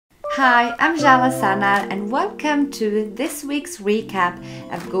Hi, I'm Jala Sanar and welcome to this week's recap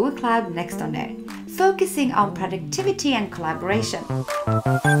of Google Cloud Next OnAir, focusing on productivity and collaboration.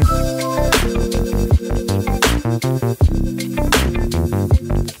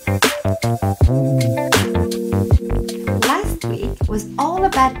 Last week was all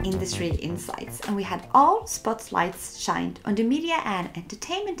about industry insights, and we had all spotlights shined on the media and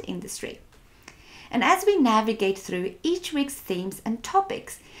entertainment industry. And as we navigate through each week's themes and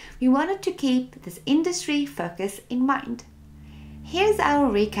topics, we wanted to keep this industry focus in mind. Here's our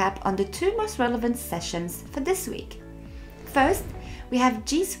recap on the two most relevant sessions for this week. First, we have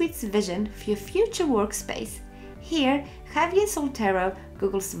G Suite's vision for your future workspace. Here, Javier Soltero,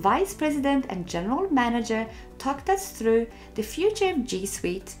 Google's Vice President and General Manager, talked us through the future of G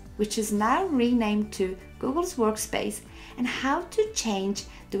Suite, which is now renamed to Google's Workspace, and how to change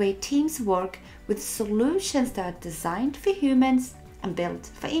the way teams work with solutions that are designed for humans and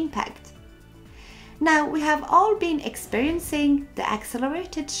built for impact. Now, we have all been experiencing the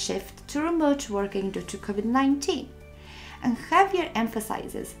accelerated shift to remote working due to COVID-19. And Javier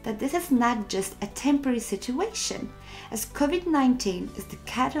emphasizes that this is not just a temporary situation, as COVID-19 is the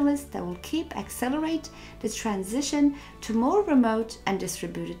catalyst that will keep accelerate the transition to more remote and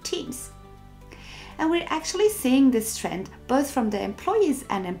distributed teams. And we're actually seeing this trend both from the employees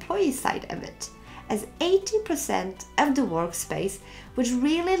and employee side of it, as 80% of the workspace would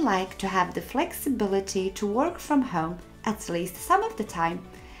really like to have the flexibility to work from home at least some of the time,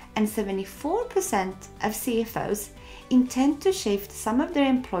 and 74% of CFOs intend to shift some of their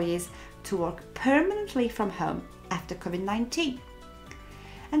employees to work permanently from home after COVID-19.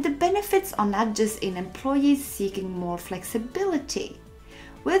 And the benefits are not just in employees seeking more flexibility.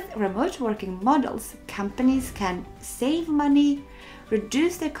 With remote working models, companies can save money,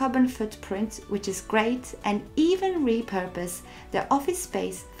 reduce their carbon footprint, which is great, and even repurpose their office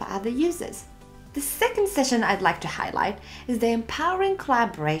space for other users. The second session I'd like to highlight is the empowering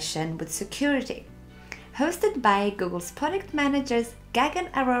collaboration with security, hosted by Google's product managers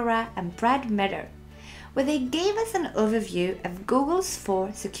Gagan, Arora, and Brad Meador, where they gave us an overview of Google's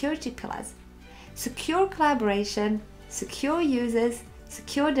 4 security pillars: secure collaboration, secure users,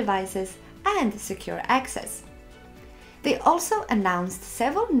 secure devices, and secure access. They also announced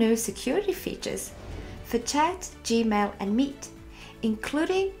several new security features for Chat, Gmail, and Meet,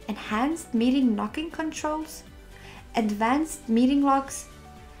 including enhanced meeting knocking controls, advanced meeting logs,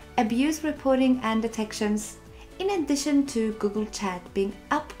 abuse reporting and detections, in addition to Google Chat being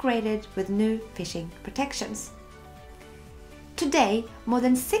upgraded with new phishing protections. Today, more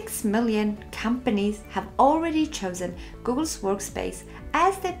than 6 million companies have already chosen Google's Workspace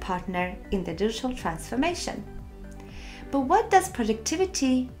as their partner in the digital transformation. But what does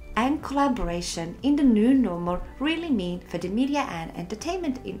productivity and collaboration in the new normal really mean for the media and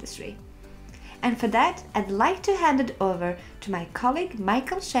entertainment industry? And for that, I'd like to hand it over to my colleague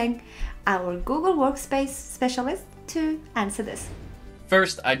Michael Shenk, our Google Workspace specialist, to answer this.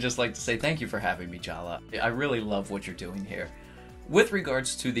 First, I'd just like to say thank you for having me, Jala. I really love what you're doing here. With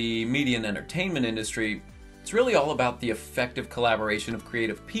regards to the media and entertainment industry, it's really all about the effective collaboration of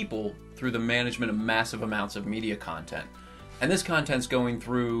creative people through the management of massive amounts of media content. And this content's going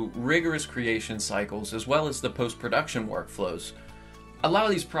through rigorous creation cycles as well as the post-production workflows. A lot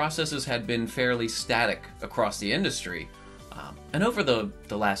of these processes had been fairly static across the industry. And over the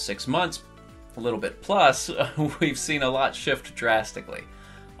last 6 months, a little bit plus, we've seen a lot shift drastically.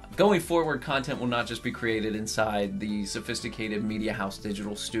 Going forward, content will not just be created inside the sophisticated media house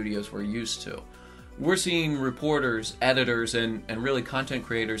digital studios we're used to. We're seeing reporters, editors, and really content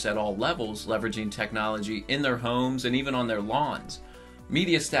creators at all levels leveraging technology in their homes and even on their lawns.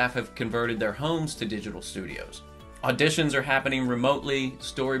 Media staff have converted their homes to digital studios. Auditions are happening remotely,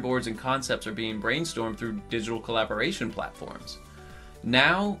 storyboards and concepts are being brainstormed through digital collaboration platforms.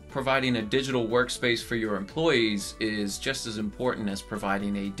 Now, providing a digital workspace for your employees is just as important as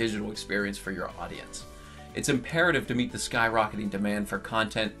providing a digital experience for your audience. It's imperative to meet the skyrocketing demand for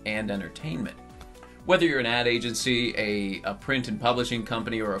content and entertainment. Whether you're an ad agency, a print and publishing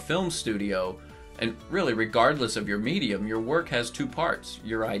company, or a film studio, and really regardless of your medium, your work has 2 parts,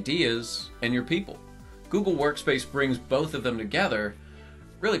 your ideas and your people. Google Workspace brings both of them together,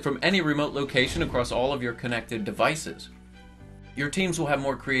 really from any remote location across all of your connected devices. Your teams will have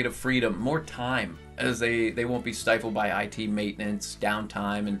more creative freedom, more time, as they won't be stifled by IT maintenance,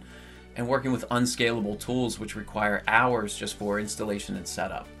 downtime, and working with unscalable tools which require hours just for installation and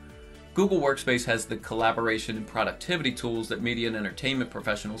setup. Google Workspace has the collaboration and productivity tools that media and entertainment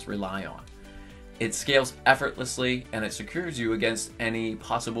professionals rely on. It scales effortlessly and it secures you against any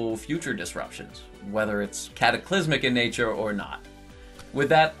possible future disruptions, whether it's cataclysmic in nature or not. With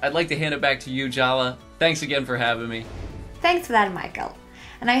that, I'd like to hand it back to you, Jala. Thanks again for having me. Thanks for that, Michael.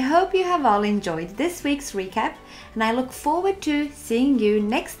 And I hope you have all enjoyed this week's recap, and I look forward to seeing you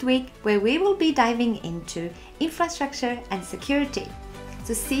next week where we will be diving into infrastructure and security.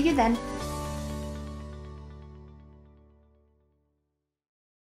 So see you then.